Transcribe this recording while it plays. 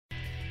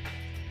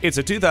It's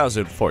a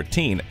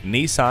 2014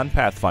 Nissan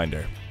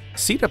Pathfinder.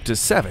 Seat up to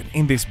 7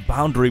 in this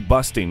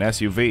boundary-busting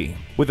SUV.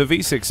 With a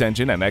V6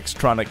 engine and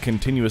Xtronic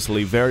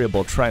continuously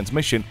variable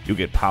transmission, you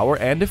get power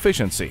and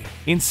efficiency.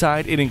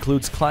 Inside, it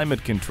includes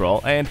climate control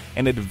and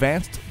an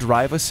advanced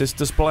drive assist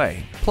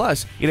display.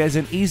 Plus, it has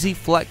an easy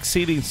flex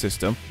seating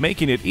system,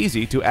 making it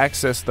easy to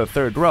access the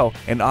third row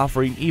and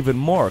offering even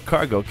more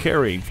cargo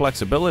carrying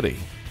flexibility.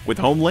 With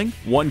HomeLink,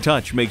 one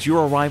touch makes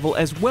your arrival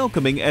as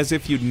welcoming as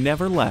if you'd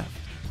never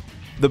left.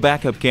 The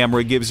backup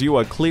camera gives you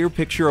a clear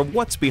picture of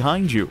what's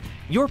behind you.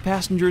 Your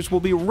passengers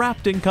will be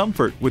wrapped in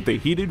comfort with the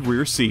heated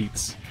rear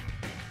seats.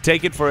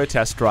 Take it for a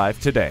test drive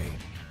today.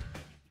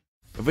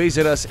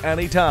 Visit us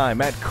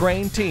anytime at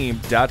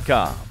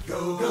crainteam.com.